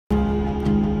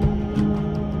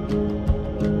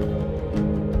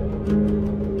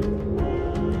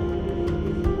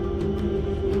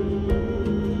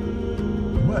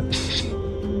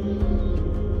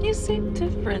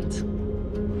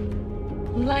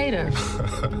later.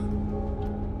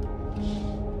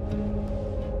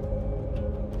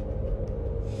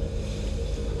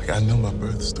 I know my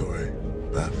birth story,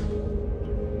 Beth.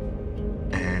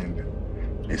 And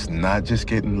it's not just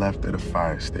getting left at a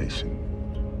fire station.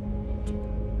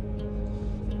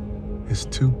 It's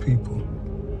two people.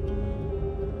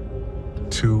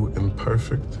 Two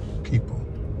imperfect people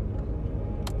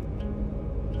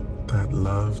that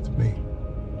loved me.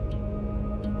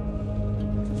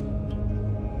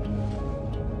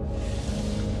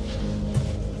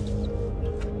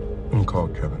 I'm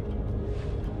called Kevin.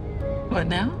 What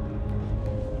now?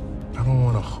 I don't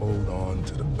want to hold on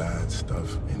to the bad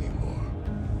stuff anymore.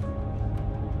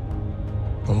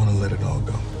 I want to let it all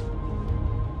go.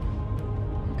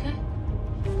 Okay.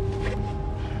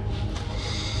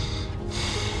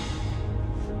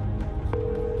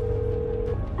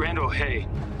 Randall, hey.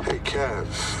 Hey, Kev.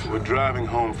 We're driving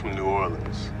home from New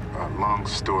Orleans. Long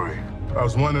story. I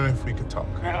was wondering if we could talk.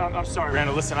 I'm sorry,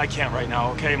 Randall. Listen, I can't right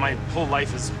now, okay? My whole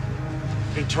life has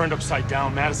been turned upside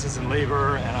down. Madison's in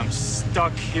labor, and I'm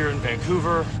stuck here in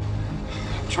Vancouver.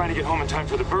 I'm trying to get home in time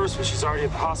for the birth, but she's already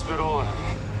at the hospital, and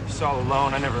I'm just all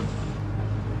alone. I never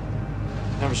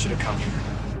should have come here.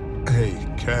 Hey,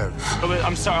 Kev.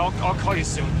 I'm sorry. I'll call you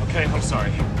soon, okay? I'm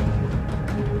sorry.